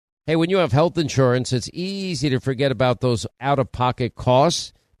Hey, when you have health insurance, it's easy to forget about those out-of-pocket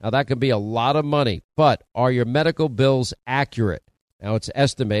costs. Now, that can be a lot of money, but are your medical bills accurate? Now, it's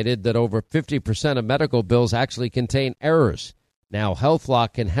estimated that over 50% of medical bills actually contain errors. Now,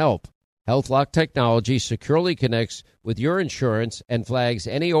 HealthLock can help. HealthLock technology securely connects with your insurance and flags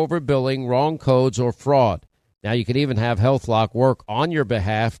any overbilling, wrong codes, or fraud. Now, you can even have HealthLock work on your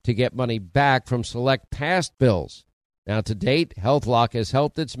behalf to get money back from select past bills. Now, to date, HealthLock has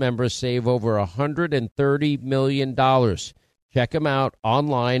helped its members save over $130 million. Check them out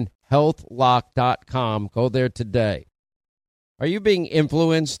online, healthlock.com. Go there today. Are you being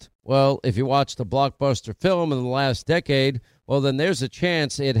influenced? Well, if you watched a blockbuster film in the last decade, well, then there's a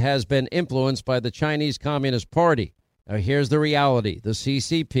chance it has been influenced by the Chinese Communist Party. Now, here's the reality. The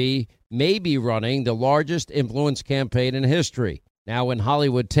CCP may be running the largest influence campaign in history. Now, in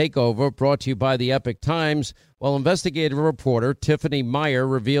Hollywood Takeover, brought to you by the Epoch Times, well, investigative reporter Tiffany Meyer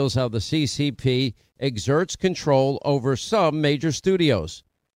reveals how the CCP exerts control over some major studios.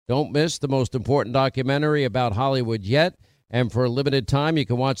 Don't miss the most important documentary about Hollywood yet. And for a limited time, you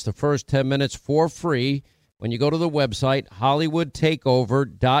can watch the first 10 minutes for free when you go to the website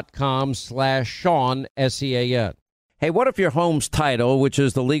hollywoodtakeover.com/Sean, S-E-A-N. Hey, what if your home's title, which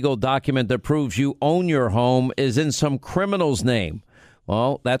is the legal document that proves you own your home, is in some criminal's name?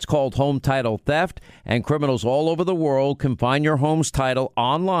 Well, that's called home title theft, and criminals all over the world can find your home's title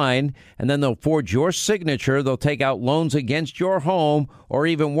online, and then they'll forge your signature. They'll take out loans against your home, or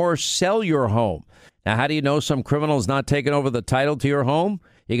even worse, sell your home. Now, how do you know some criminal's not taking over the title to your home?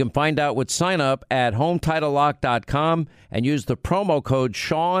 You can find out with sign up at HometitleLock.com and use the promo code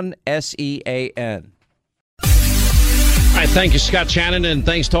Sean, S-E-A-N. All right, thank you, Scott Shannon, and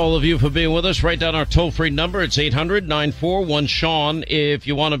thanks to all of you for being with us. Write down our toll-free number. It's 800-941-SEAN if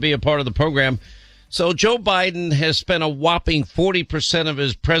you want to be a part of the program. So Joe Biden has spent a whopping 40% of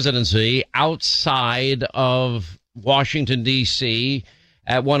his presidency outside of Washington, D.C.,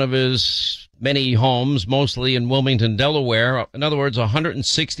 at one of his many homes, mostly in Wilmington, Delaware. In other words,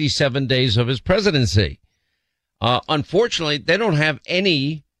 167 days of his presidency. Unfortunately, they don't have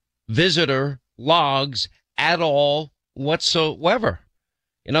any visitor logs at all whatsoever.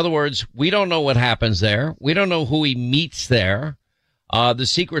 In other words, we don't know what happens there. We don't know who he meets there. The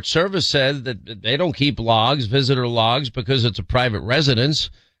Secret Service said that they don't keep logs, visitor logs, because it's a private residence.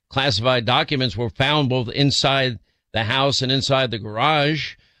 Classified documents were found both inside the house and inside the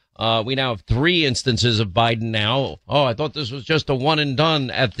garage. We now have 3 instances of Biden now. Oh, I thought this was just a one and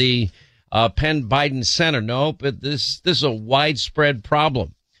done at the Penn Biden Center. No, but this is a widespread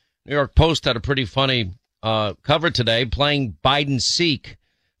problem. New York Post had a pretty funny cover today, playing Biden Seek.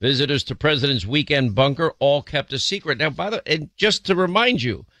 Visitors to President's weekend bunker all kept a secret. Now, and just to remind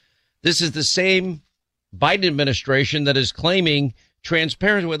you, this is the same Biden administration that is claiming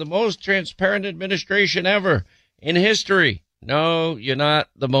transparency. We're the most transparent administration ever in history. No, you're not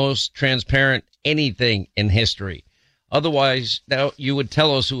the most transparent anything in history. Otherwise, now you would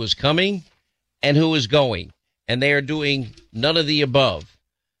tell us who is coming and who is going. And they are doing none of the above.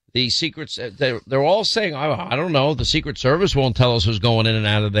 The secrets, they're all saying, I don't know, the Secret Service won't tell us who's going in and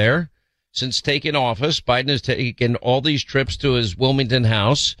out of there. Since taking office, Biden has taken all these trips to his Wilmington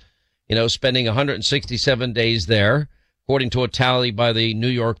house, spending 167 days there, according to a tally by the New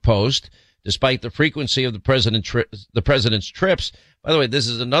York Post, despite the frequency of the president's trips. By the way, this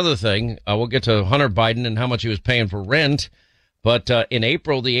is another thing. We'll get to Hunter Biden and how much he was paying for rent. But in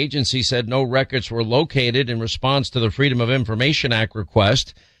April, the agency said no records were located in response to the Freedom of Information Act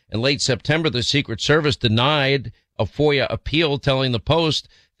request. In late September, the Secret Service denied a FOIA appeal, telling the Post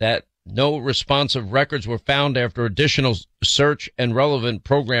that no responsive records were found after additional search and relevant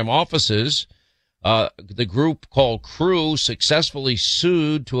program offices. The group called Crew successfully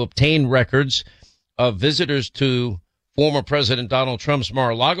sued to obtain records of visitors to former President Donald Trump's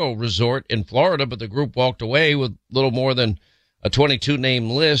Mar-a-Lago resort in Florida, but the group walked away with little more than a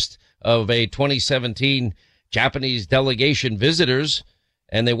 22-name list of a 2017 Japanese delegation visitors.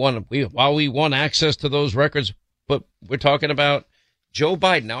 And we won access to those records, but we're talking about Joe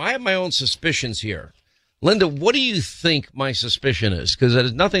Biden. Now, I have my own suspicions here. Linda, what do you think my suspicion is? Because it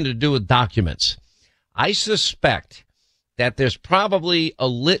has nothing to do with documents. I suspect that there's probably a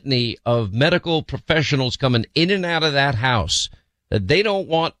litany of medical professionals coming in and out of that house that they don't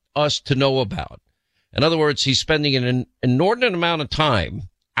want us to know about. In other words, he's spending an inordinate amount of time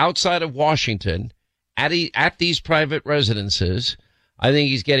outside of Washington at these private residences. I think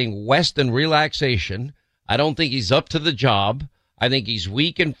he's getting rest and relaxation. I don't think he's up to the job. I think he's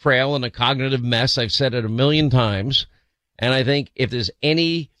weak and frail and a cognitive mess. I've said it 1,000,000 times. And I think if there's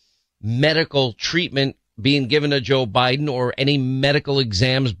any medical treatment being given to Joe Biden or any medical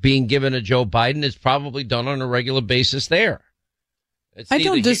exams being given to Joe Biden is probably done on a regular basis there. I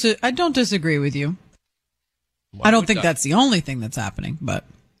don't disagree with you. I don't think that's the only thing that's happening, but.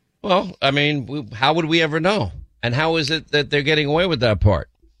 Well, I mean, how would we ever know? And how is it that they're getting away with that part?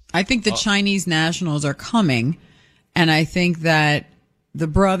 I think the Chinese nationals are coming, and I think that the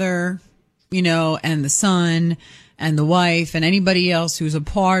brother, and the son and the wife and anybody else who's a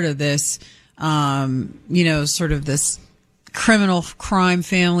part of this, sort of this criminal crime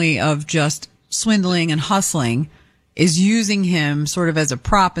family of just swindling and hustling is using him sort of as a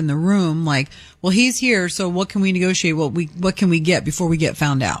prop in the room. Like, well, he's here, so what can we negotiate? What can we get before we get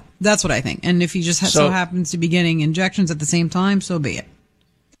found out? That's what I think. And if he just so happens to be getting injections at the same time, so be it.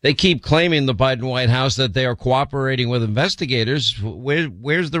 They keep claiming, the Biden White House, that they are cooperating with investigators.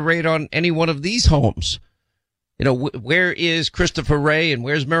 Where's the raid on any one of these homes? Where is Christopher Wray and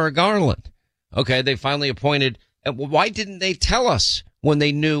where's Merrick Garland? Okay, they finally appointed. Why didn't they tell us when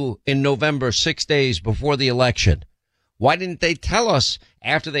they knew in November, 6 days before the election? Why didn't they tell us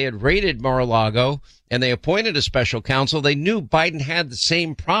after they had raided Mar-a-Lago and they appointed a special counsel? They knew Biden had the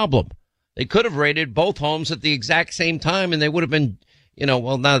same problem. They could have raided both homes at the exact same time, and they would have been,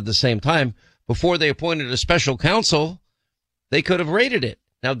 not at the same time. Before they appointed a special counsel, they could have raided it.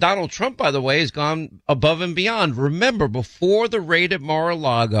 Now, Donald Trump, by the way, has gone above and beyond. Remember, before the raid at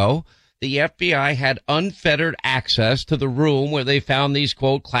Mar-a-Lago, the FBI had unfettered access to the room where they found these,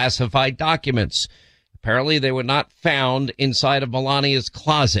 quote, classified documents. Apparently, they were not found inside of Melania's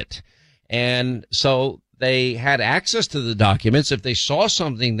closet. And so they had access to the documents. If they saw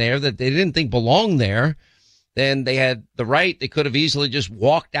something there that they didn't think belonged there, then they had the right. They could have easily just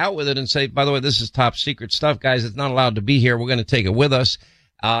walked out with it and say, by the way, this is top secret stuff, guys. It's not allowed to be here. We're going to take it with us.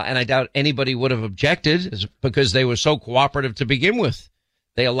 And I doubt anybody would have objected because they were so cooperative to begin with.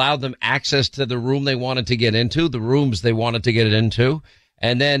 They allowed them access to the room they wanted to get into, the rooms they wanted to get it into.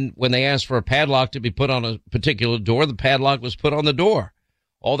 And then when they asked for a padlock to be put on a particular door, the padlock was put on the door.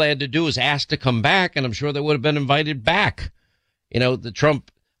 All they had to do was ask to come back, and I'm sure they would have been invited back. The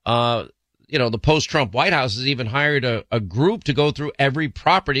Trump, the post-Trump White House has even hired a group to go through every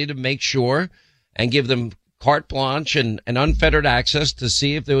property to make sure and give them carte blanche and unfettered access to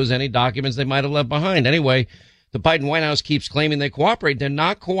see if there was any documents they might have left behind. Anyway, the Biden White House keeps claiming they cooperate. They're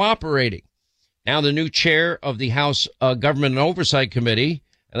not cooperating. Now, the new chair of the House Government and Oversight Committee,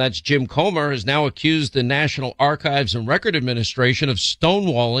 and that's Jim Comer, has now accused the National Archives and Record Administration of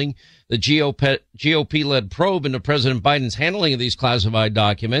stonewalling the GOP-led probe into President Biden's handling of these classified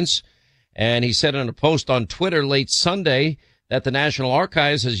documents. And he said in a post on Twitter late Sunday that the National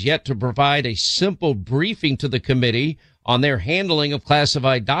Archives has yet to provide a simple briefing to the committee on their handling of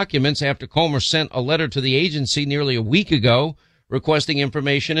classified documents after Comer sent a letter to the agency nearly a week ago requesting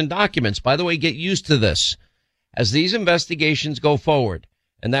information and documents. By the way, get used to this. As these investigations go forward,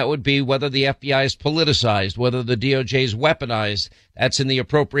 and that would be whether the FBI is politicized, whether the DOJ is weaponized, that's in the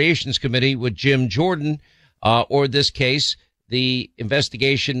Appropriations Committee with Jim Jordan, or this case, the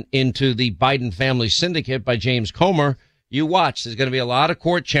investigation into the Biden family syndicate by James Comer. You watch. There's going to be a lot of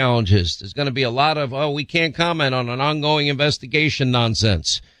court challenges. There's going to be a lot of, we can't comment on an ongoing investigation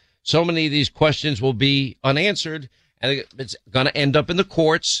nonsense. So many of these questions will be unanswered, and it's going to end up in the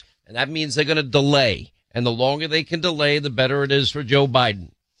courts, and that means they're going to delay. And the longer they can delay, the better it is for Joe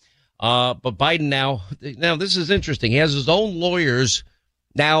Biden. But Biden now this is interesting. He has his own lawyers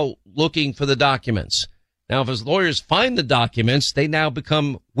now looking for the documents. Now, if his lawyers find the documents, they now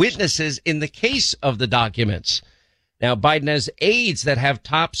become witnesses in the case of the documents. Now, Biden has aides that have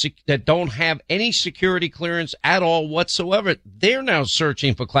that don't have any security clearance at all whatsoever. They're now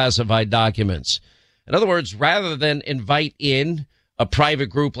searching for classified documents. In other words, rather than invite in a private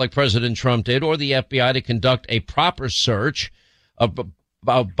group like President Trump did or the FBI to conduct a proper search of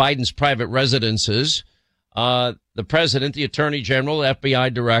Biden's private residences, the president, the attorney general,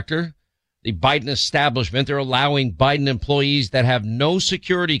 FBI director, the Biden establishment, they're allowing Biden employees that have no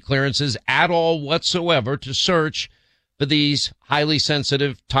security clearances at all whatsoever to search for these highly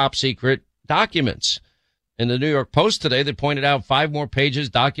sensitive, top secret documents. In the New York Post today, they pointed out 5 more pages,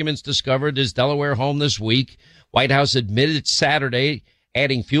 documents discovered his Delaware home this week. White House admitted Saturday,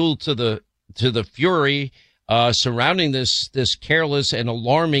 adding fuel to the fury surrounding this careless and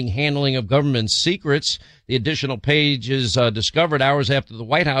alarming handling of government secrets. The additional pages discovered hours after the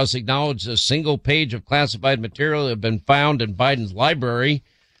White House acknowledged a single page of classified material had been found in Biden's library.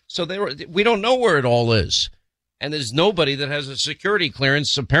 So we don't know where it all is. And there's nobody that has a security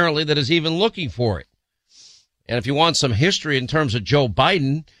clearance, apparently, that is even looking for it. And if you want some history in terms of Joe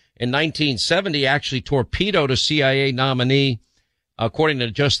Biden, in 1970, actually torpedoed a CIA nominee, according to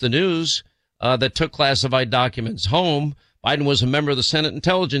Just the News, that took classified documents home. Biden was a member of the Senate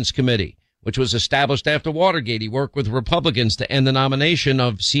Intelligence Committee, which was established after Watergate. He worked with Republicans to end the nomination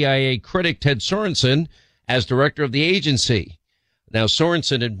of CIA critic Ted Sorensen as director of the agency. Now,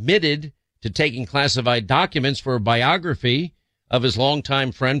 Sorensen admitted to taking classified documents for a biography of his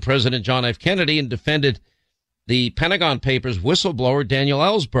longtime friend, President John F. Kennedy, and defended the Pentagon Papers whistleblower Daniel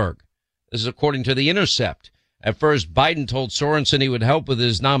Ellsberg. This is according to The Intercept. At first, Biden told Sorensen he would help with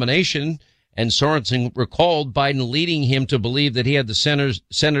his nomination, and Sorensen recalled Biden leading him to believe that he had the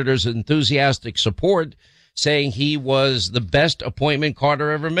senator's enthusiastic support, saying he was the best appointment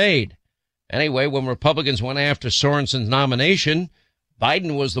Carter ever made. Anyway, when Republicans went after Sorensen's nomination,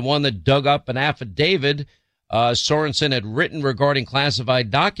 Biden was the one that dug up an affidavit Sorensen had written regarding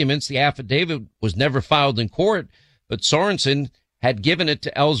classified documents. The affidavit was never filed in court, but Sorensen had given it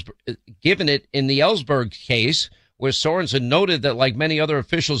in the Ellsberg case, where Sorensen noted that, like many other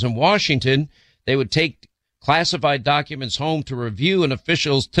officials in Washington, they would take classified documents home to review, and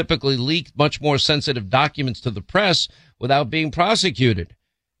officials typically leaked much more sensitive documents to the press without being prosecuted.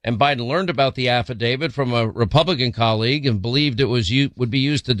 And Biden learned about the affidavit from a Republican colleague and believed it would be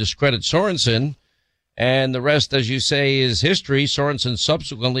used to discredit Sorensen. And the rest, as you say, is history. Sorensen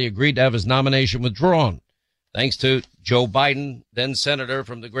subsequently agreed to have his nomination withdrawn, thanks to Joe Biden, then senator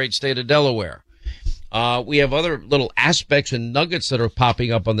from the great state of Delaware. We have other little aspects and nuggets that are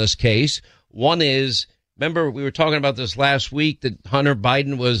popping up on this case. One is, remember, we were talking about this last week, that Hunter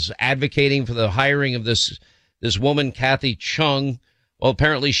Biden was advocating for the hiring of this woman, Kathy Chung. Well,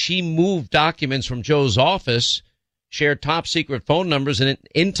 apparently she moved documents from Joe's office, shared top secret phone numbers and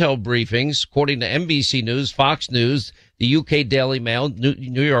intel briefings, according to NBC News, Fox News, the UK Daily Mail,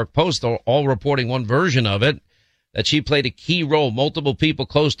 New York Post, all reporting one version of it, that she played a key role. Multiple people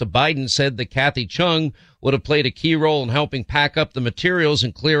close to Biden said that Kathy Chung would have played a key role in helping pack up the materials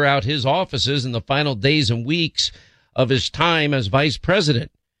and clear out his offices in the final days and weeks of his time as vice president.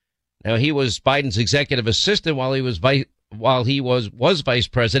 Now, he was Biden's executive assistant while he was vice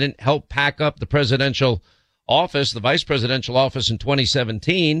president, helped pack up the presidential office, the vice presidential office in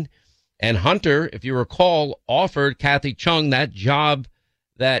 2017. And Hunter, if you recall, offered Kathy Chung that job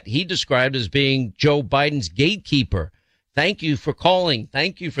that he described as being Joe Biden's gatekeeper. Thank you for calling.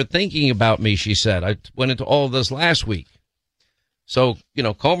 Thank you for thinking about me, she said. I went into all of this last week. So,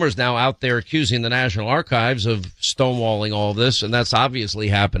 Comer's now out there accusing the National Archives of stonewalling all of this, and that's obviously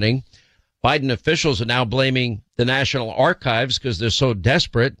happening. Biden officials are now blaming the National Archives because they're so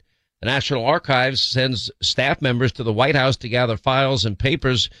desperate. The National Archives sends staff members to the White House to gather files and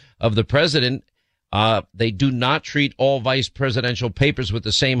papers of the president. They do not treat all vice presidential papers with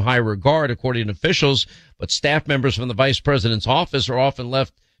the same high regard, according to officials, but staff members from the vice president's office are often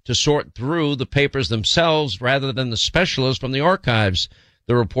left to sort through the papers themselves rather than the specialists from the archives,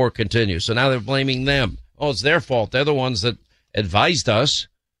 the report continues. So now they're blaming them. Oh, it's their fault. They're the ones that advised us.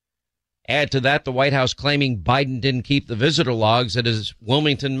 Add to that the White House claiming Biden didn't keep the visitor logs at his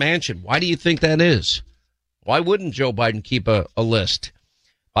Wilmington mansion. Why do you think that is? Why wouldn't Joe Biden keep a list?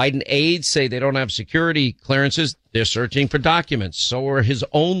 Biden aides say they don't have security clearances. They're searching for documents. So are his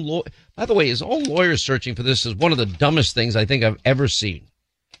own lawyer. By the way, his own lawyer searching for this is one of the dumbest things I think I've ever seen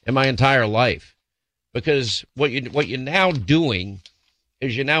in my entire life. Because what you're now doing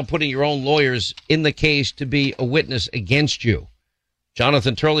is you're now putting your own lawyers in the case to be a witness against you.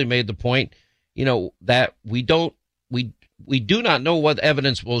 Jonathan Turley made the point, that we do not know what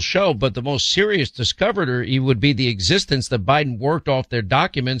evidence will show, but the most serious discovery would be the existence that Biden worked off their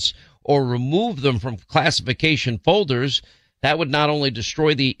documents or removed them from classification folders. That would not only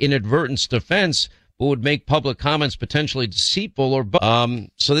destroy the inadvertent defense, but would make public comments potentially deceitful or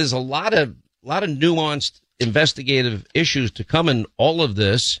so there's a lot of nuanced investigative issues to come in all of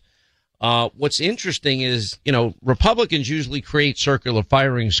this. What's interesting is, Republicans usually create circular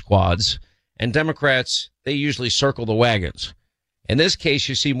firing squads, and Democrats, they usually circle the wagons. In this case,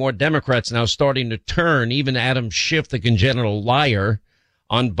 you see more Democrats now starting to turn, even Adam Schiff, the congenital liar,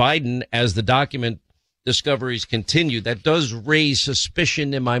 on Biden as the document discoveries continue. That does raise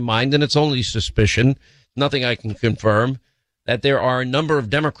suspicion in my mind, and it's only suspicion, nothing I can confirm, that there are a number of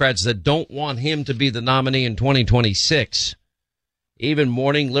Democrats that don't want him to be the nominee in 2026. Even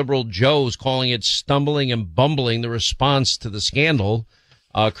Morning Liberal Joe's calling it stumbling and bumbling, the response to the scandal.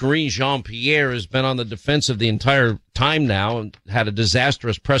 Karine Jean-Pierre has been on the defensive the entire time now and had a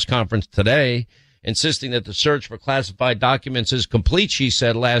disastrous press conference today, insisting that the search for classified documents is complete. She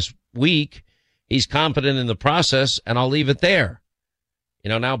said last week, he's confident in the process, and I'll leave it there.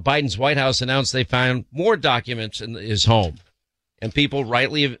 Now Biden's White House announced they found more documents in his home, and people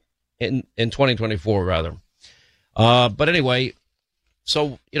rightly in 2024 rather. But anyway,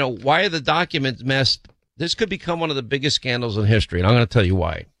 So, why are the documents messed? This could become one of the biggest scandals in history, and I'm going to tell you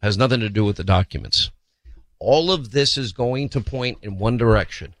why. It has nothing to do with the documents. All of this is going to point in one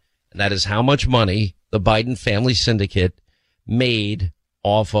direction, and that is how much money the Biden family syndicate made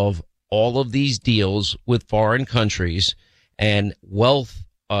off of all of these deals with foreign countries and wealth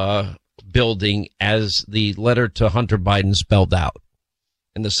building, as the letter to Hunter Biden spelled out.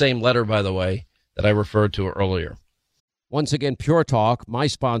 In the same letter, by the way, that I referred to earlier. Once again, Pure Talk, my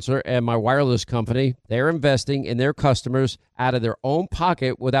sponsor and my wireless company, they're investing in their customers out of their own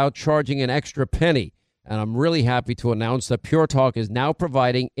pocket without charging an extra penny. And I'm really happy to announce that Pure Talk is now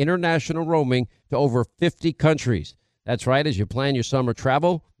providing international roaming to over 50 countries. That's right. As you plan your summer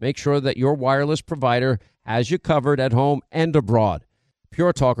travel, make sure that your wireless provider has you covered at home and abroad.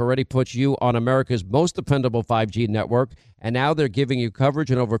 Pure Talk already puts you on America's most dependable 5G network, and now they're giving you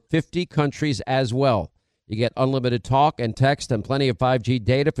coverage in over 50 countries as well. You get unlimited talk and text and plenty of 5G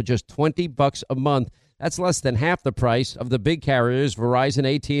data for just $20 a month. That's less than half the price of the big carriers,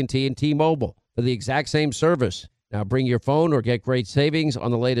 Verizon, AT&T, and T-Mobile, for the exact same service. Now bring your phone or get great savings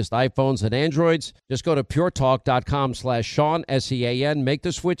on the latest iPhones and Androids. Just go to puretalk.com/Sean, S-E-A-N. Make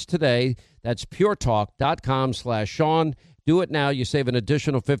the switch today. That's puretalk.com/Sean. Do it now. You save an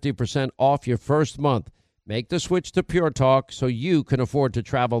additional 50% off your first month. Make the switch to Pure Talk so you can afford to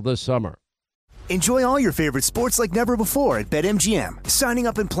travel this summer. Enjoy all your favorite sports like never before at BetMGM. Signing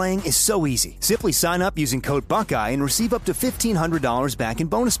up and playing is so easy. Simply sign up using code Buckeye and receive up to $1,500 back in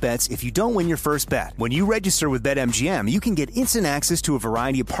bonus bets if you don't win your first bet. When you register with BetMGM, you can get instant access to a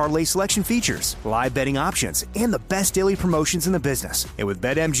variety of parlay selection features, live betting options, and the best daily promotions in the business. And with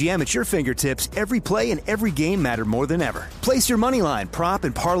BetMGM at your fingertips, every play and every game matter more than ever. Place your moneyline, prop,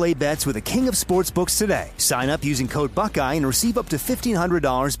 and parlay bets with the king of sportsbooks today. Sign up using code Buckeye and receive up to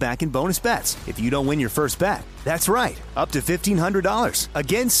 $1,500 back in bonus bets if you don't win your first bet. That's right, up to $1,500.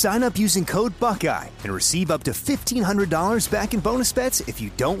 Again, sign up using code Buckeye and receive up to $1,500 back in bonus bets if you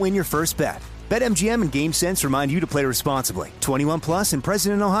don't win your first bet. BetMGM and GameSense remind you to play responsibly. 21 plus and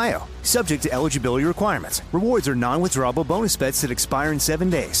present in Ohio. Subject to eligibility requirements. Rewards are non-withdrawable bonus bets that expire in 7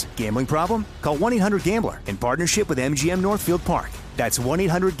 days. Gambling problem? Call 1-800-GAMBLER in partnership with MGM Northfield Park. That's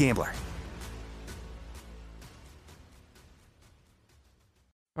 1-800-GAMBLER.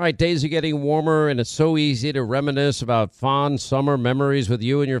 All right, days are getting warmer, and it's so easy to reminisce about fond summer memories with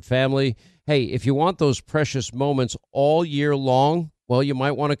you and your family. Hey, if you want those precious moments all year long, well, you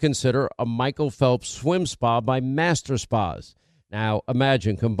might want to consider a Michael Phelps swim spa by Master Spas. Now,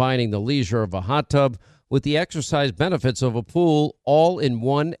 imagine combining the leisure of a hot tub with the exercise benefits of a pool all in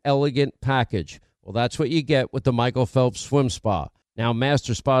one elegant package. Well, that's what you get with the Michael Phelps Swim Spa. Now,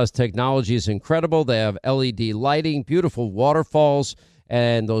 Master Spa's technology is incredible. They have LED lighting, beautiful waterfalls,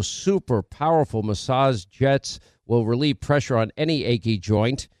 and those super powerful massage jets will relieve pressure on any achy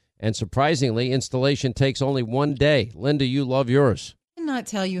joint. And surprisingly, installation takes only 1 day. Linda, you love yours. I cannot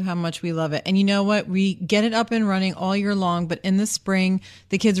tell you how much we love it. And you know what? We get it up and running all year long, but in the spring,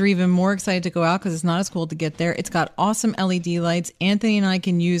 the kids are even more excited to go out because it's not as cold to get there. It's got awesome LED lights. Anthony and I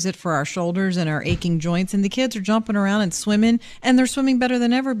can use it for our shoulders and our aching joints, and the kids are jumping around and swimming, and they're swimming better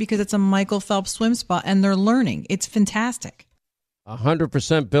than ever because it's a Michael Phelps swim spa, and they're learning. It's fantastic.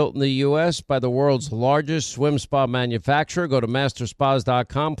 100% built in the U.S. by the world's largest swim spa manufacturer. Go to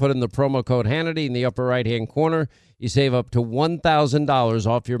masterspas.com, put in the promo code Hannity in the upper right-hand corner. You save up to $1,000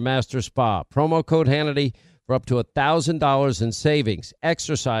 off your Master Spa. Promo code Hannity for up to $1,000 in savings.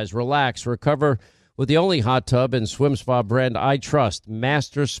 Exercise, relax, recover with the only hot tub and swim spa brand I trust,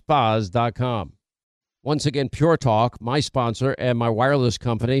 masterspas.com. Once again, Pure Talk, my sponsor and my wireless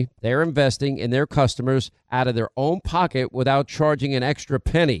company, they're investing in their customers out of their own pocket without charging an extra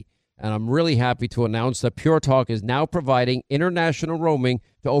penny. And I'm really happy to announce that Pure Talk is now providing international roaming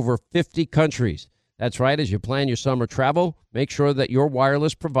to over 50 countries. That's right. As you plan your summer travel, make sure that your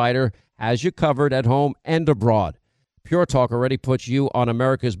wireless provider has you covered at home and abroad. Pure Talk already puts you on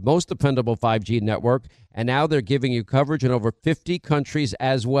America's most dependable 5G network, and now they're giving you coverage in over 50 countries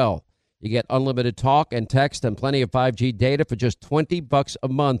as well. You get unlimited talk and text and plenty of 5G data for just $20 a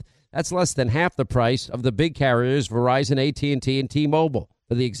month. That's less than half the price of the big carriers, Verizon, AT&T, and T-Mobile,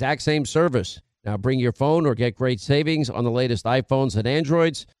 for the exact same service. Now bring your phone or get great savings on the latest iPhones and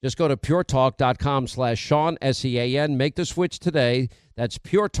Androids. Just go to puretalk.com/Sean, S-E-A-N. Make the switch today. That's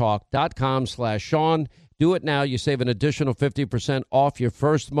puretalk.com/Sean. Do it now. You save an additional 50% off your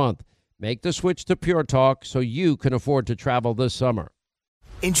first month. Make the switch to Pure Talk so you can afford to travel this summer.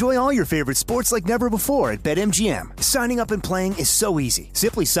 Enjoy all your favorite sports like never before at BetMGM. Signing up and playing is so easy.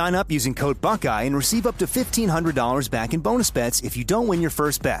 Simply sign up using code Buckeye and receive up to $1,500 back in bonus bets if you don't win your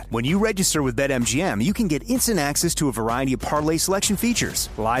first bet. When you register with BetMGM, you can get instant access to a variety of parlay selection features,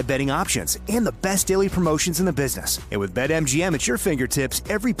 live betting options, and the best daily promotions in the business. And with BetMGM at your fingertips,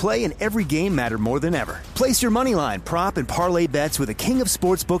 every play and every game matter more than ever. Place your moneyline, prop, and parlay bets with the king of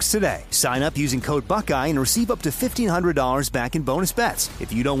sportsbooks today. Sign up using code Buckeye and receive up to $1,500 back in bonus bets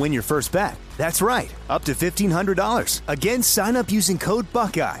if you don't win your first bet. That's right, up to $1,500. Again, sign up using code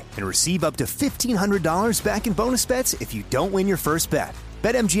Buckeye and receive up to $1,500 back in bonus bets if you don't win your first bet.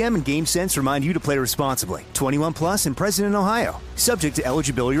 BetMGM and GameSense remind you to play responsibly. 21 plus and present in Ohio. Subject to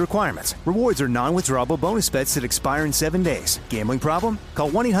eligibility requirements. Rewards are non-withdrawable bonus bets that expire in 7 days. Gambling problem?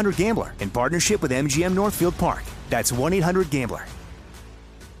 Call 1-800-GAMBLER in partnership with MGM Northfield Park. That's 1-800-GAMBLER.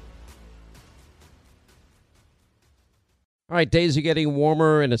 All right, days are getting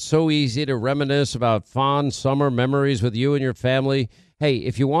warmer, and it's so easy to reminisce about fond summer memories with you and your family. Hey,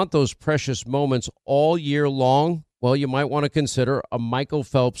 if you want those precious moments all year long, well, you might want to consider a Michael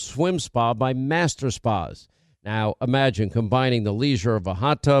Phelps swim spa by Master Spas. Now, imagine combining the leisure of a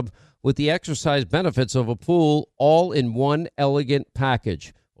hot tub with the exercise benefits of a pool all in one elegant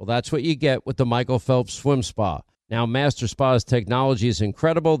package. Well, that's what you get with the Michael Phelps swim spa. Now, Master Spa's technology is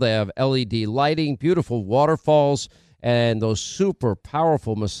incredible. They have LED lighting, beautiful waterfalls, and those super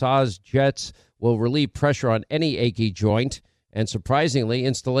powerful massage jets will relieve pressure on any achy joint. And surprisingly,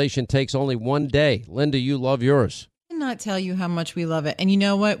 installation takes only 1 day. Linda, you love yours. I cannot tell you how much we love it. And you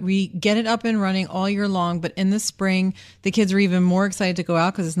know what? We get it up and running all year long, but in the spring, the kids are even more excited to go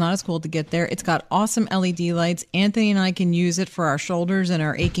out because it's not as cold to get there. It's got awesome LED lights. Anthony and I can use it for our shoulders and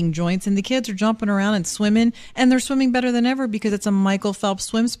our aching joints. And the kids are jumping around and swimming, and they're swimming better than ever because it's a Michael Phelps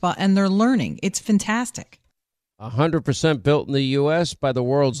swim spa, and they're learning. It's fantastic. 100% built in the U.S. by the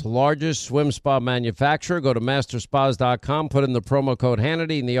world's largest swim spa manufacturer. Go to masterspas.com, put in the promo code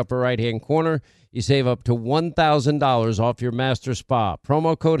Hannity in the upper right-hand corner. You save up to $1,000 off your Master Spa.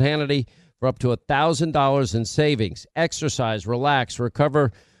 Promo code Hannity for up to $1,000 in savings. Exercise, relax,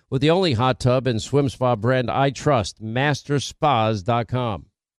 recover with the only hot tub and swim spa brand I trust, masterspas.com.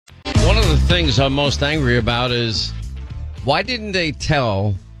 One of the things I'm most angry about is why didn't they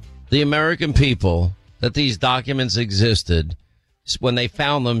tell the American people that these documents existed when they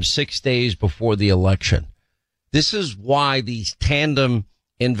found them 6 days before the election? This is why these tandem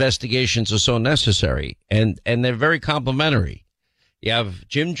investigations are so necessary, and they're very complimentary. You have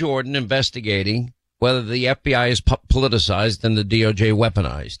Jim Jordan investigating whether the FBI is politicized and the DOJ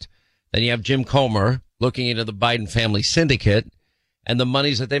weaponized. Then you have Jim Comer looking into the Biden family syndicate and the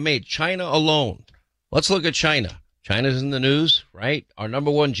monies that they made. China alone. Let's look at China. China's in the news, right? Our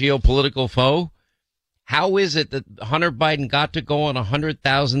number one geopolitical foe. How is it that Hunter Biden got to go on a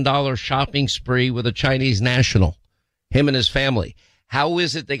 $100,000 shopping spree with a Chinese national, him and his family? How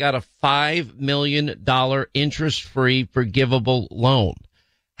is it they got a $5 million interest-free forgivable loan?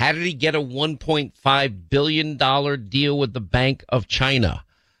 How did he get a $1.5 billion deal with the Bank of China?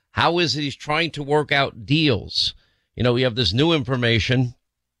 How is it he's trying to work out deals? You know, we have this new information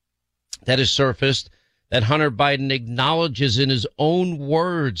that has surfaced that Hunter Biden acknowledges in his own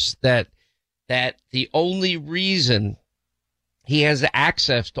words that the only reason he has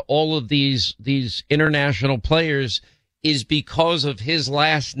access to all of these international players is because of his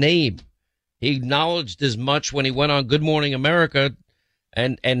last name. He acknowledged as much when he went on Good Morning America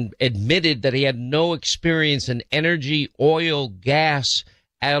and admitted that he had no experience in energy, oil, gas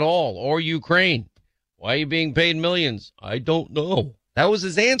at all, or Ukraine. Why are you being paid millions? I don't know. That was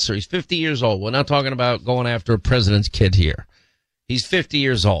his answer. He's 50 years old. We're not talking about going after a president's kid here. He's 50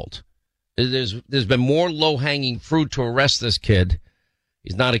 years old. There's been more low-hanging fruit to arrest this kid.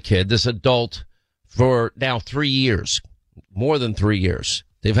 He's not a kid, this adult, for now 3 years, more than 3 years.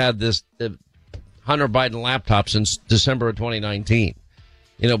 They've had the Hunter Biden laptop since December of 2019.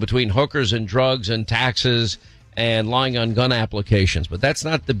 You know, between hookers and drugs and taxes and lying on gun applications. But that's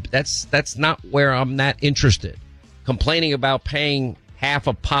not where I'm that interested. Complaining about paying half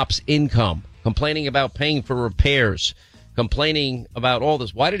a pop's income, complaining about paying for repairs, complaining about all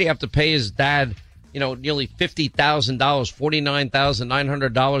this. Why did he have to pay his dad, nearly $50,000,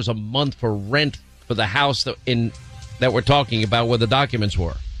 $49,900 a month for rent for the house that we're talking about where the documents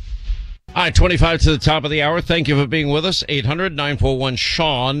were? All right, 25 to the top of the hour. Thank you for being with us.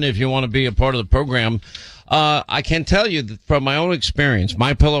 800-941-SEAN if you want to be a part of the program. I can tell you that from my own experience,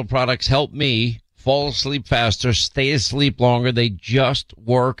 MyPillow products help me fall asleep faster, stay asleep longer. They just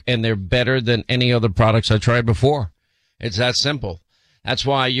work, and they're better than any other products I tried before. It's that simple. That's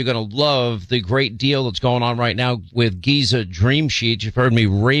why you're going to love the great deal that's going on right now with Giza Dream Sheets. You've heard me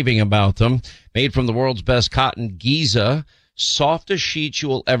raving about them. Made from the world's best cotton, Giza. Softest sheets you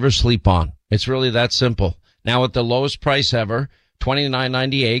will ever sleep on. It's really that simple. Now at the lowest price ever,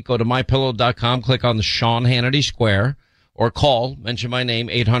 $29.98. Go to MyPillow.com, click on the Sean Hannity Square, or call, mention my name,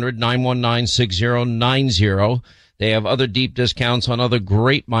 800-919-6090. They have other deep discounts on other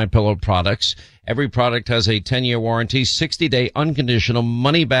great MyPillow products. Every product has a 10-year warranty, 60-day unconditional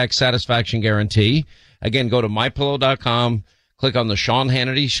money-back satisfaction guarantee. Again, go to MyPillow.com, click on the Sean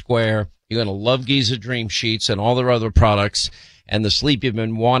Hannity Square. You're going to love Giza Dream Sheets and all their other products. And the sleep you've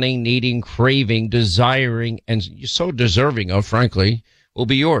been wanting, needing, craving, desiring, and you're so deserving of, frankly, will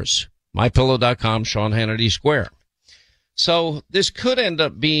be yours. MyPillow.com, Sean Hannity Square. So this could end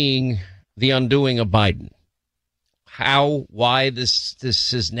up being the undoing of Biden. How, why this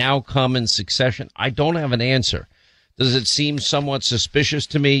has now come in succession, I don't have an answer. Does it seem somewhat suspicious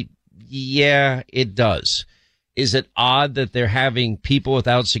to me? Yeah, it does. Is it odd that they're having people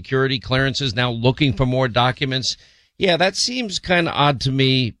without security clearances now looking for more documents? Yeah, that seems kind of odd to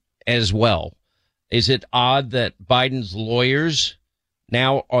me as well. Is it odd that Biden's lawyers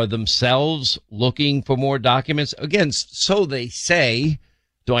now are themselves looking for more documents? Again, so they say.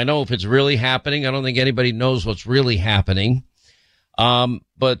 Do I know if it's really happening? I don't think anybody knows what's really happening.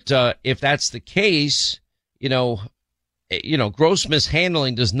 But if that's the case, gross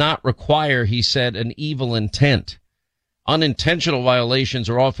mishandling does not require, he said, an evil intent. Unintentional violations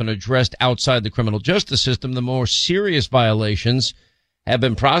are often addressed outside the criminal justice system. The more serious violations have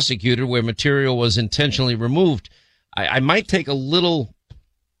been prosecuted where material was intentionally removed. I might take a little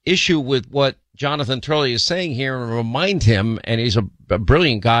issue with what Jonathan Turley is saying here and remind him, and he's a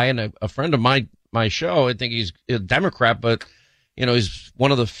brilliant guy and a friend of my show. I think he's a Democrat, but, he's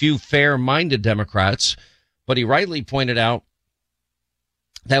one of the few fair-minded Democrats. But he rightly pointed out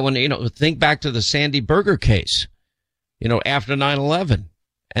that when, think back to the Sandy Berger case, after 9/11,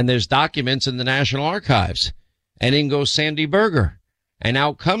 and there's documents in the National Archives, and in goes Sandy Berger. And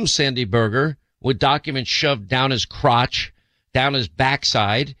out comes Sandy Berger with documents shoved down his crotch, down his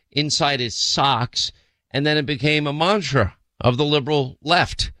backside, inside his socks, and then it became a mantra of the liberal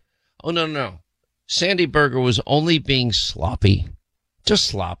left. Oh, no. Sandy Berger was only being sloppy. Just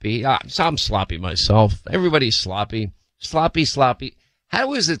sloppy. I'm sloppy myself. Everybody's sloppy. Sloppy.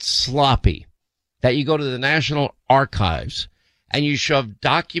 How is it sloppy that you go to the National Archives and you shove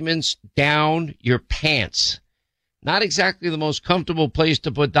documents down your pants? Not exactly the most comfortable place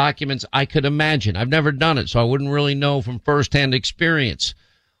to put documents I could imagine. I've never done it, so I wouldn't really know from firsthand experience.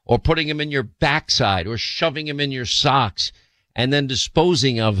 Or putting them in your backside or shoving them in your socks and then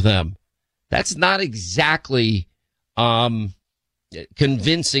disposing of them. That's not exactly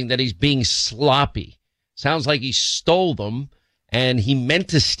convincing that he's being sloppy. Sounds like he stole them and he meant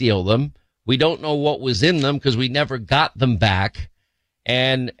to steal them. We don't know what was in them because we never got them back.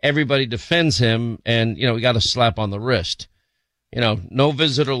 And everybody defends him, and, we got a slap on the wrist. No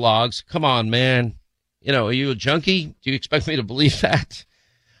visitor logs. Come on, man. Are you a junkie? Do you expect me to believe that?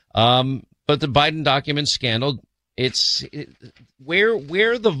 But the Biden document scandal,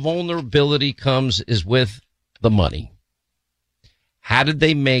 where the vulnerability comes is with the money. How did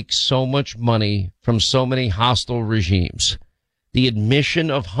they make so much money from so many hostile regimes? The admission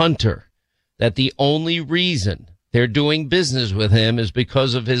of Hunter that the only reason they're doing business with him is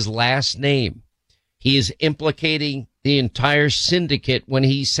because of his last name. He is implicating the entire syndicate when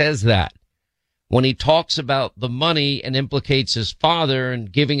he says that. When he talks about the money and implicates his father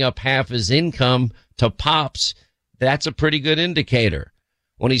and giving up half his income to Pops, that's a pretty good indicator.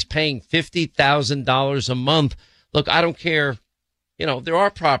 When he's paying $50,000 a month, look, I don't care. There are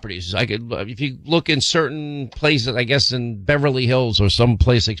properties. If you look in certain places, I guess in Beverly Hills or some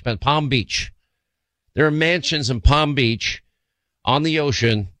place expensive, Palm Beach. There are mansions in Palm Beach on the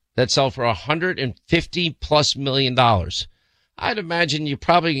ocean that sell for $150+ million. I'd imagine you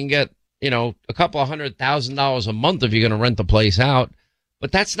probably can get, a couple of $100,000 a month if you're going to rent the place out.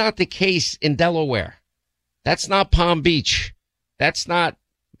 But that's not the case in Delaware. That's not Palm Beach. That's not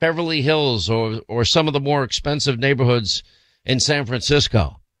Beverly Hills or some of the more expensive neighborhoods in San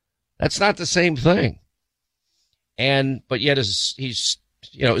Francisco. That's not the same thing. But yet is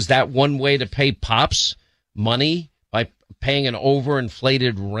that one way to pay Pops money by paying an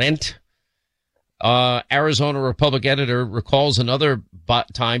overinflated rent? Arizona Republic editor recalls another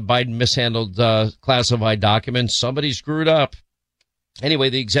time Biden mishandled classified documents. Somebody screwed up.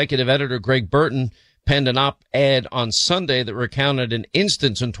 Anyway, the executive editor, Greg Burton, penned an op-ed on Sunday that recounted an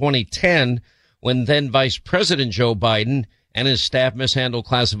instance in 2010 when then Vice President Joe Biden and his staff mishandled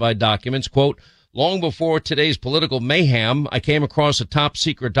classified documents. Quote, Long before today's political mayhem, I came across a top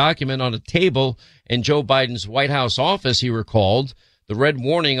secret document on a table in Joe Biden's White House office, he recalled. The red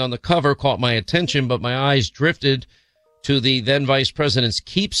warning on the cover caught my attention, but my eyes drifted to the then vice president's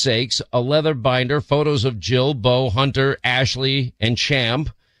keepsakes, a leather binder, photos of Jill, Beau, Hunter, Ashley, and Champ.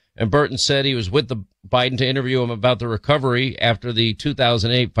 And Burton said he was with the Biden to interview him about the recovery after the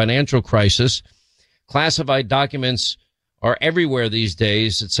 2008 financial crisis. Classified documents are everywhere these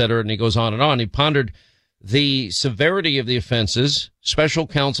days, et cetera. And he goes on and on. He pondered the severity of the offenses special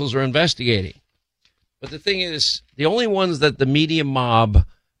counsels are investigating. But the thing is, the only ones that the media mob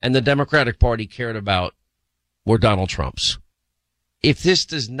and the Democratic Party cared about were Donald Trump's. If this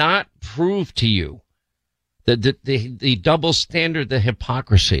does not prove to you the double standard, the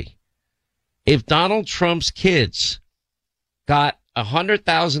hypocrisy, if Donald Trump's kids got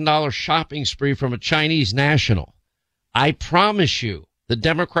 $100,000 shopping spree from a Chinese national, I promise you the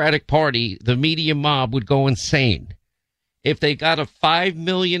Democratic Party, the media mob, would go insane. If they got a $5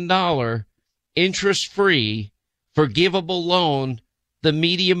 million interest-free, forgivable loan, the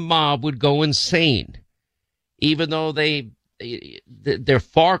media mob would go insane. Even though they're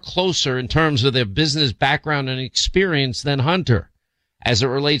far closer in terms of their business background and experience than Hunter, as it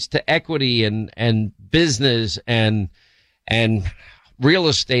relates to equity and business and real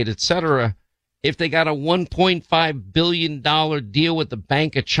estate, et cetera. If they got a $1.5 billion deal with the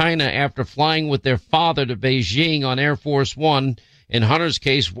Bank of China after flying with their father to Beijing on Air Force One, in Hunter's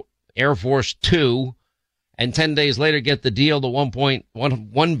case, Air Force Two, and 10 days later get the deal, the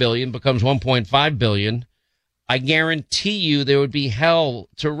 $1.1 billion becomes $1.5 billion, I guarantee you there would be hell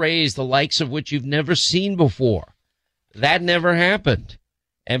to raise the likes of which you've never seen before. That never happened.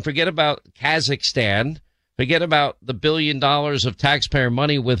 And forget about Kazakhstan. Forget about the $1 billion of taxpayer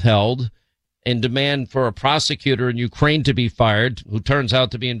money withheld in demand for a prosecutor in Ukraine to be fired, who turns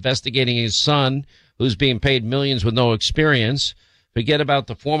out to be investigating his son, who's being paid millions with no experience. Forget about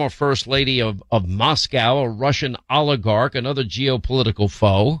the former first lady of Moscow, a Russian oligarch, another geopolitical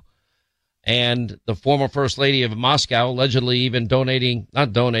foe. And the former first lady of Moscow allegedly even investing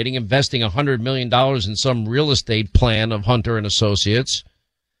 $100 million in some real estate plan of Hunter and Associates.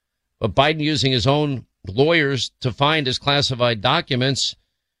 But Biden using his own lawyers to find his classified documents,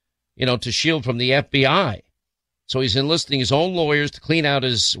 to shield from the FBI. So he's enlisting his own lawyers to clean out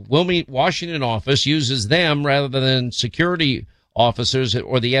his Washington office, uses them rather than security officers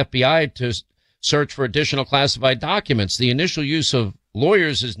or the FBI to search for additional classified documents. The initial use of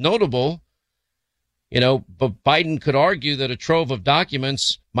lawyers is notable, but Biden could argue that a trove of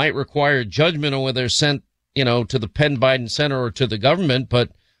documents might require judgment on whether they're sent, to the Penn Biden Center or to the government.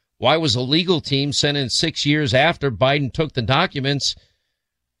 But why was a legal team sent in 6 years after Biden took the documents?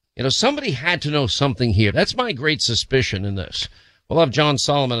 Somebody had to know something here. That's my great suspicion in this. We'll have John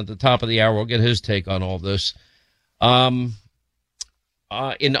Solomon at the top of the hour. We'll get his take on all this. In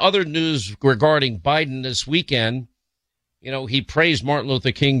other news regarding Biden this weekend, he praised Martin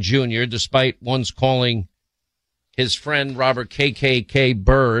Luther King Jr., despite once calling his friend Robert KKK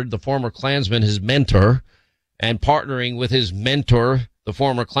Byrd, the former Klansman, his mentor, and partnering with his mentor, the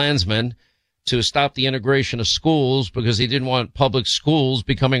former Klansman, to stop the integration of schools because he didn't want public schools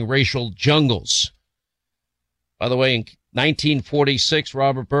becoming racial jungles. By the way, in 1946,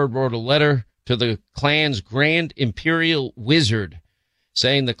 Robert Byrd wrote a letter to the Klan's Grand Imperial Wizard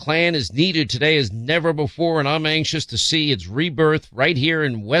saying the Klan is needed today as never before, and I'm anxious to see its rebirth right here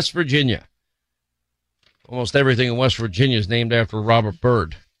in West Virginia. Almost everything in West Virginia is named after Robert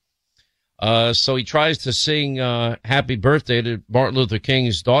Byrd. So he tries to sing happy birthday to Martin Luther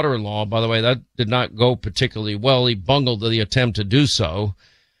King's daughter-in-law. By the way, that did not go particularly well. He bungled the attempt to do so.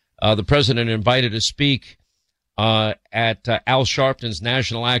 The president invited to speak at Al Sharpton's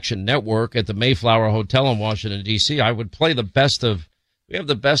National Action Network at the Mayflower Hotel in Washington, D.C. I would play we have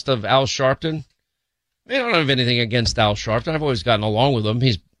the best of Al Sharpton. I don't have anything against Al Sharpton. I've always gotten along with him.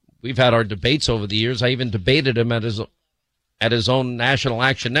 We've had our debates over the years. I even debated him at his own National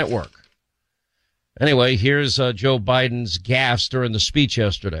Action Network. Anyway, here's Joe Biden's gaffes during the speech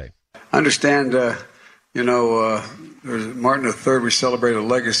yesterday. I understand, Martin III, we celebrate a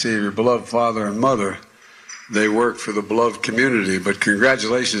legacy of your beloved father and mother. They work for the beloved community, but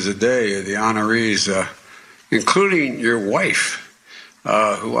congratulations today, the honorees, including your wife,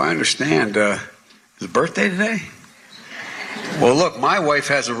 who I understand is a birthday today? Well, look, my wife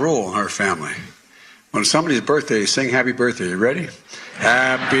has a rule in her family. When somebody's birthday, sing happy birthday. You ready?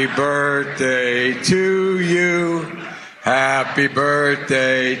 Happy birthday to you. Happy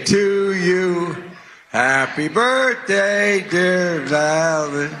birthday to you. Happy birthday, dear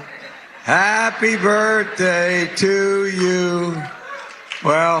Valen. Happy birthday to you.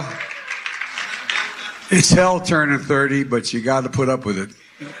 Well, It's hell turning 30, but you got to put up with it.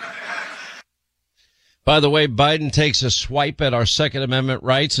 By the way, Biden takes a swipe at our Second Amendment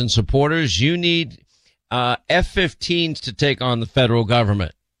rights and supporters. You need F-15s to take on the federal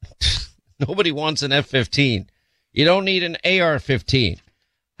government. Nobody wants an F-15. You don't need an AR-15.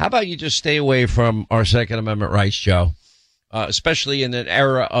 How about you just stay away from our Second Amendment rights, Joe? Especially in an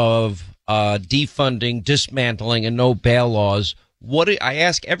era of defunding, dismantling, and no bail laws. I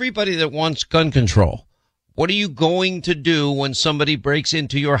ask everybody that wants gun control, what are you going to do when somebody breaks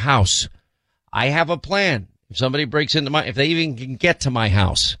into your house? I have a plan. If somebody breaks into if they even can get to my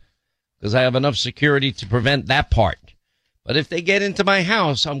house, because I have enough security to prevent that part. But if they get into my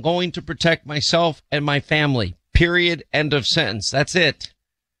house, I'm going to protect myself and my family. Period. End of sentence. That's it.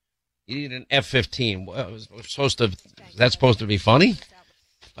 You need an F-15. That's supposed to be funny?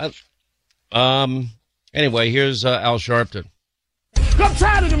 Anyway, here's Al Sharpton. I'm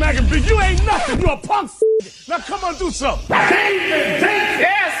tired of the Mackin. You ain't nothing. You a punk. Now come on, do something. Yes.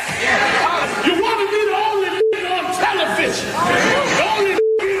 You want to be the only on television. The only in the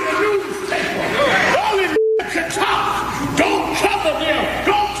newspaper. The only can talk. Don't cover them.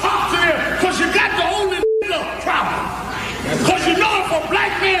 Don't talk to them. Because you got the only problem. Because you know if a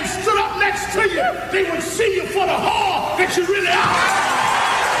black man stood up next to you, they would see you for the whore that you really are.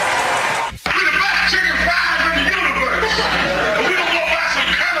 We're the best chicken fries in the universe. But we don't know about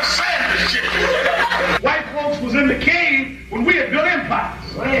some kind of sandwich shit. White folks was in the cave when we had built empires.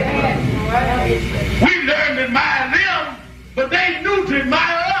 We learned to admire them, but they knew to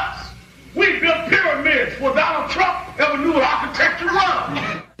admire us. We built pyramids before Donald Trump ever knew what architecture was.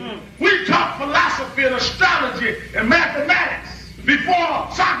 We taught philosophy and astrology and mathematics before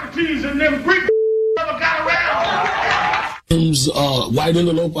Socrates and them Greeks ever got around. White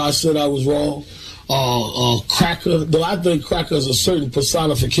interloper, I said I was wrong. Cracker, though I think cracker is a certain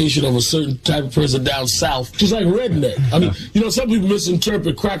personification of a certain type of person down south, just like redneck. I mean, some people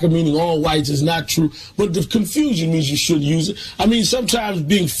misinterpret cracker meaning all whites is not true, but the confusion means you shouldn't use it. I mean, sometimes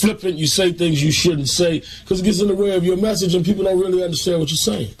being flippant, you say things you shouldn't say because it gets in the way of your message and people don't really understand what you're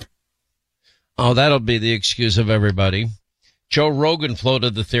saying. Oh, that'll be the excuse of everybody. Joe Rogan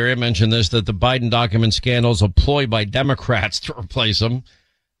floated the theory, I mentioned this, that the Biden document scandal is a ploy by Democrats to replace him.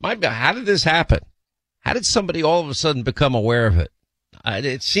 How did this happen? How did somebody all of a sudden become aware of it?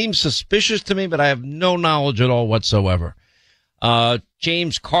 It seems suspicious to me, but I have no knowledge at all whatsoever.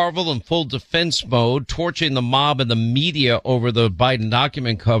 James Carville in full defense mode, torching the mob and the media over the Biden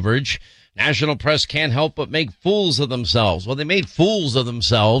document coverage. National press can't help but make fools of themselves. Well, they made fools of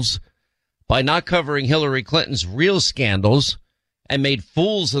themselves by not covering Hillary Clinton's real scandals, and made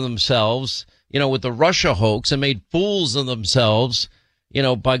fools of themselves, with the Russia hoax, and made fools of themselves,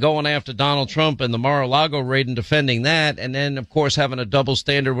 by going after Donald Trump and the Mar-a-Lago raid and defending that. And then, of course, having a double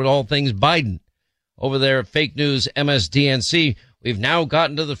standard with all things Biden. Over there at Fake News MSDNC, we've now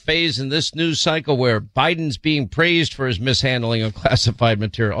gotten to the phase in this news cycle where Biden's being praised for his mishandling of classified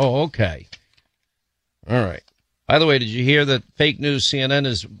material. Oh, okay. All right. By the way, did you hear that Fake News CNN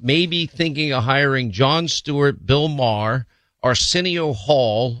is maybe thinking of hiring Jon Stewart, Bill Maher, Arsenio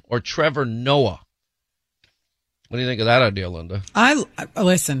Hall, or Trevor Noah? What do you think of that idea, Linda?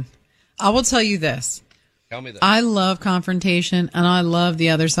 Listen, I will tell you this. Tell me that. I love confrontation, and I love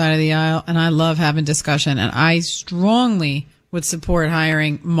the other side of the aisle, and I love having discussion, and I strongly would support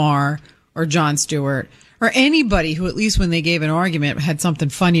hiring Maher or Jon Stewart or anybody who, at least when they gave an argument, had something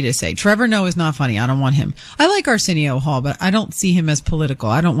funny to say. Trevor Noah is not funny. I don't want him. I like Arsenio Hall, but I don't see him as political.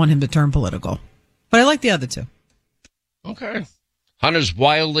 I don't want him to turn political. But I like the other two. Okay. Hunter's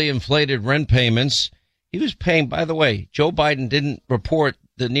wildly inflated rent payments. He was paying, by the way, Joe Biden didn't report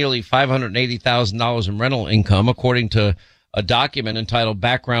the nearly $580,000 in rental income, according to a document entitled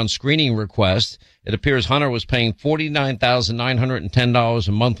Background Screening Request. It appears Hunter was paying $49,910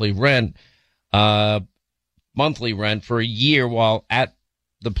 in monthly rent for a year while at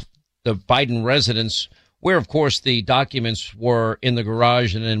the Biden residence, where, of course, the documents were in the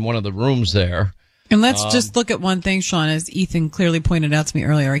garage and in one of the rooms there. And let's just look at one thing, Sean, as Ethan clearly pointed out to me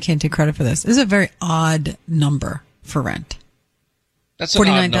earlier. I can't take credit for this. This is a very odd number for rent. That's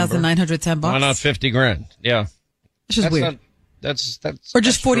 $49,910. Why not $50,000? Yeah. It's just weird. That's or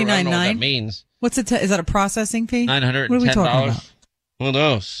just $49,900. What that means. What's it? Is that a processing fee? $910. What are we talking about? Who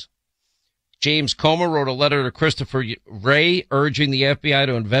knows? James Comer wrote a letter to Christopher Wray urging the FBI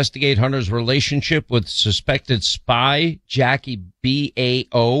to investigate Hunter's relationship with suspected spy Jackie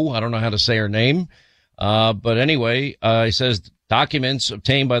B.A.O. I don't know how to say her name. But anyway, he says documents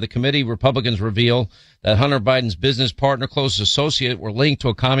obtained by the committee, Republicans reveal that Hunter Biden's business partner, close associate, were linked to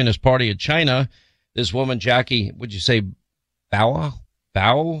a Communist Party of China. This woman, Jackie, would you say Bao?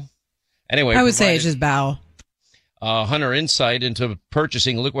 Anyway, I would say it's just bow. Hunter insight into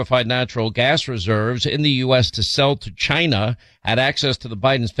purchasing liquefied natural gas reserves in the U.S. to sell to China, had access to the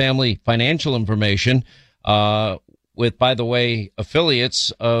Biden's family financial information, with, by the way,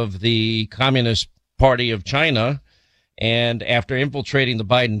 affiliates of the Communist Party of China. And after infiltrating the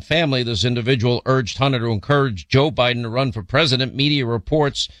Biden family, this individual urged Hunter to encourage Joe Biden to run for president. Media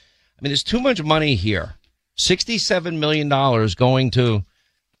reports, I mean, there's too much money here. $67 million going to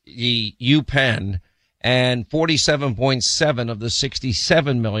the UPenn, and 47.7 of the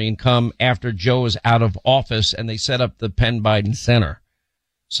 67 million come after Joe is out of office and they set up the Penn Biden Center.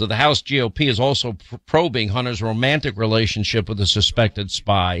 So the House GOP is also probing Hunter's romantic relationship with a suspected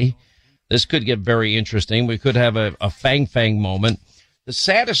spy. This could get very interesting. We could have a fang moment. The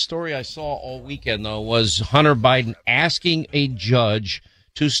saddest story I saw all weekend, though, was Hunter Biden asking a judge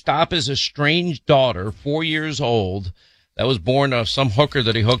to stop his estranged daughter, 4 years old, that was born of some hooker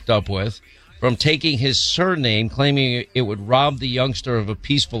that he hooked up with, from taking his surname, claiming it would rob the youngster of a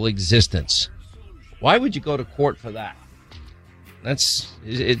peaceful existence. Why would you go to court for that? It's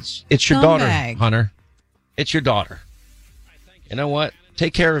your daughter, Hunter. It's your daughter. You know what?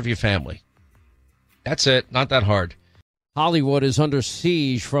 Take care of your family. That's it. Not that hard. Hollywood is under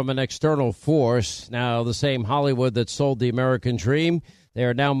siege from an external force. Now, the same Hollywood that sold the American dream, they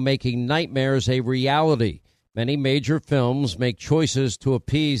are now making nightmares a reality. Many major films make choices to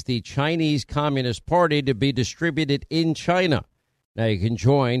appease the Chinese Communist Party to be distributed in China. Now you can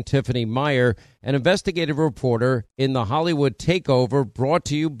join Tiffany Meyer, an investigative reporter in the Hollywood Takeover, brought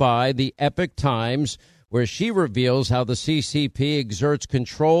to you by the Epoch Times, where she reveals how the CCP exerts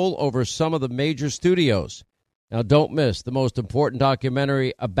control over some of the major studios. Now don't miss the most important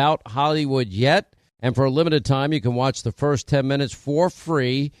documentary about Hollywood yet, and for a limited time you can watch the first 10 minutes for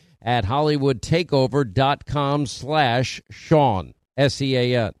free at HollywoodTakeover.com/Sean,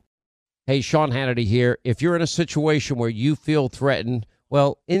 SEAN. Hey, Sean Hannity here. If you're in a situation where you feel threatened,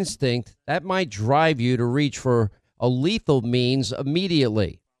 well, instinct, that might drive you to reach for a lethal means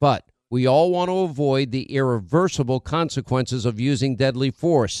immediately. But we all want to avoid the irreversible consequences of using deadly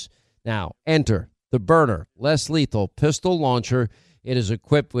force. Now, enter the Byrna less lethal pistol launcher. It is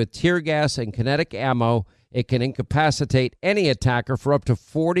equipped with tear gas and kinetic ammo. It can incapacitate any attacker for up to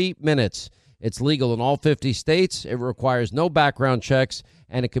 40 minutes. It's legal in all 50 states. It requires no background checks,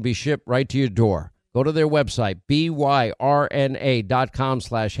 and it can be shipped right to your door. Go to their website,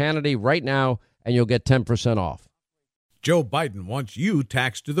 byrna.com/Hannity right now, and you'll get 10% off. Joe Biden wants you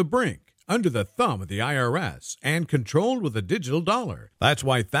taxed to the brink, under the thumb of the IRS, and controlled with a digital dollar. That's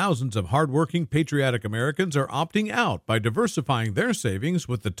why thousands of hardworking, patriotic Americans are opting out by diversifying their savings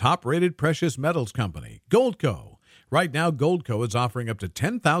with the top-rated precious metals company, Goldco. Right now, Goldco is offering up to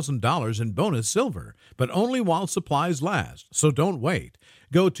 $10,000 in bonus silver, but only while supplies last, so don't wait.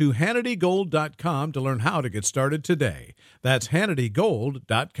 Go to HannityGold.com to learn how to get started today. That's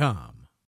HannityGold.com.